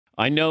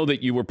I know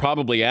that you were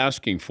probably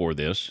asking for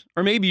this,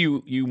 or maybe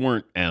you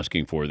weren't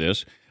asking for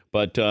this,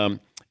 but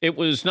it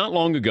was not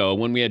long ago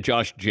when we had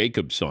Josh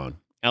Jacobs on,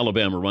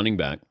 Alabama running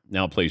back,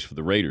 now plays for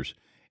the Raiders,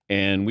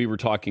 and we were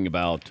talking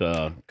about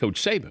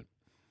Coach Saban.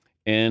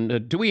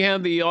 And do we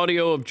have the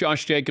audio of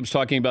Josh Jacobs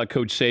talking about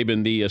Coach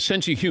Saban, the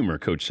sense of humor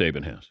Coach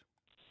Saban has?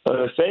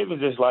 Saban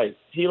just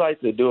he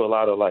likes to do a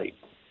lot of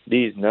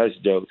these nuts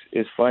jokes.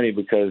 It's funny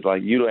because I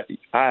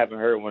haven't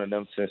heard one of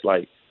them since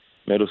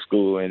middle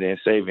school, and then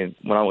Saban,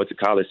 when I went to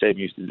college, Saban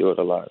used to do it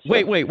a lot. So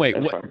Wait,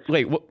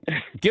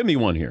 give me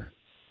one here.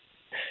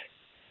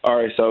 All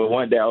right, so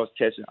one day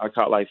I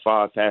caught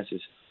 5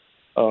 passes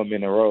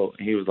in a row,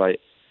 and he was like,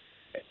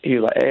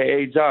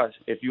 hey Josh,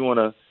 if you want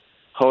to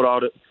hold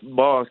all the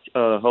balls,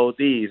 hold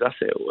these. I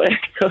said, what?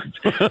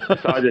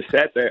 So I just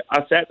sat there.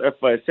 I sat there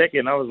for a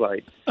second. I was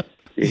like,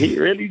 did he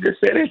really just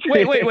say that?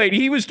 Wait.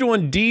 He was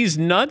doing Deez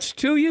nuts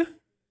to you?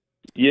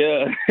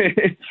 Yeah.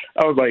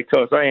 I was like,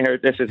 Coach, I ain't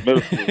heard this since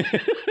middle school.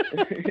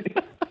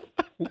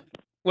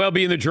 Well,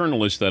 being the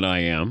journalist that I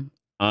am,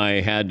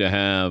 we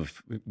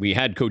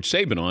had Coach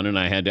Saban on, and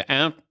I had to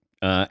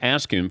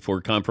ask him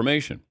for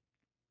confirmation.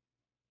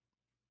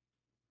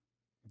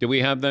 Do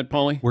we have that,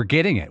 Paulie? We're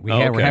getting it.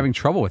 We're having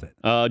trouble with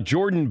it.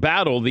 Jordan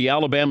Battle, the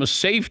Alabama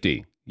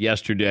safety,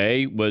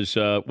 yesterday was, he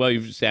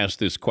was asked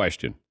this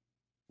question.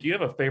 Do you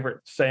have a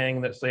favorite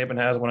saying that Saban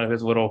has, one of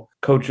his little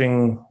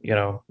coaching,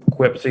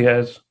 quips he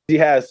has? He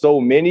has so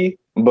many,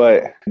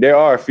 but there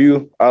are a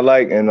few I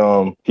like,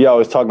 and he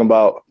always talking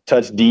about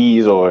touch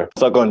Deez or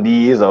suck on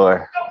Deez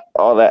or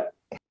all that.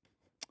 Did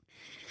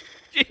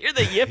you hear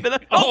the yip in the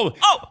Oh!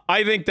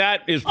 I think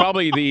that is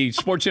probably the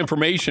sports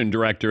information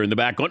director in the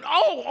back going,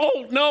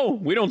 no,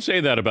 we don't say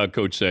that about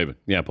Coach Saban.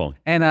 Yeah, Paul.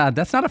 And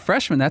that's not a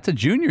freshman. That's a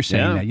junior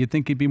saying that. You'd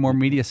think he'd be more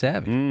media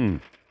savvy.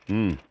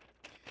 All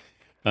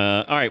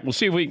right, we'll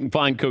see if we can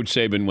find Coach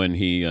Saban when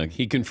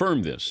he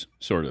confirmed this,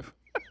 sort of,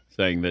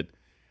 saying that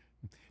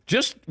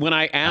just when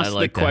I asked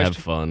the question. I like to have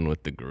fun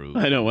with the group.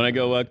 I know. When I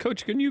go,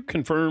 Coach, can you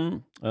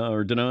confirm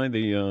or deny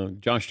the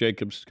Josh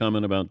Jacobs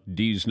comment about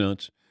Deez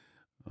nuts?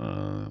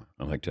 I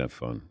like to have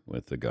fun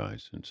with the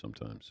guys, and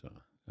sometimes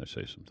I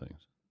say some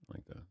things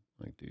like that,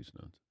 like Deez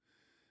nuts.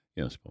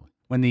 Yes, boy.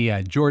 When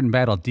the Jordan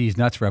Battle Deez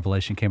nuts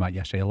revelation came out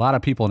yesterday, a lot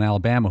of people in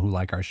Alabama who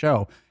like our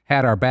show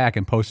had our back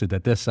and posted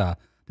that this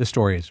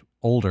story is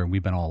older, and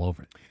we've been all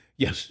over it.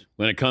 Yes.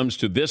 When it comes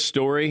to this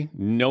story,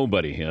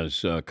 nobody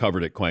has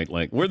covered it quite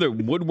like. We're the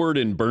Woodward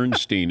and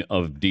Bernstein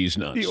of Deez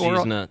nuts.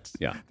 Deez nuts.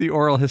 Yeah. The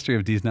oral history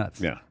of Deez nuts.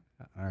 Yeah.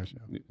 Our show.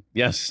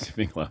 Yes,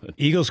 we love it.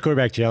 Eagles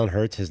quarterback Jalen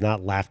Hurts has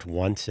not laughed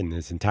once in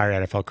his entire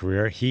NFL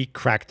career. He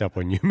cracked up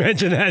when you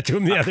mentioned that to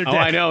him the other day. Oh,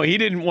 I know. He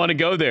didn't want to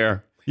go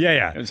there.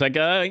 Yeah. It's like,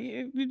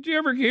 did you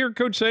ever hear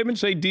Coach Saban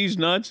say Deez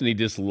nuts? And he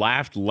just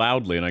laughed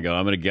loudly. And I go,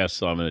 I'm going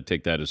to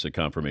take that as a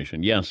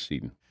confirmation. Yes,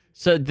 Eden.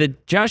 So the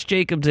Josh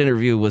Jacobs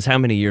interview was how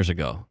many years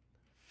ago?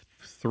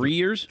 3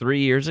 years? 3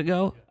 years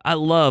ago? I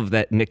love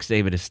that Nick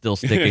Saban is still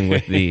sticking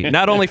with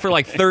not only for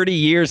 30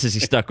 years has he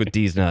stuck with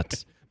Deez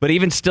nuts, but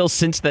even still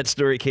since that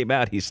story came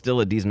out, he's still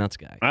a Deez nuts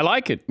guy. I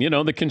like it.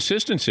 The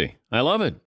consistency. I love it.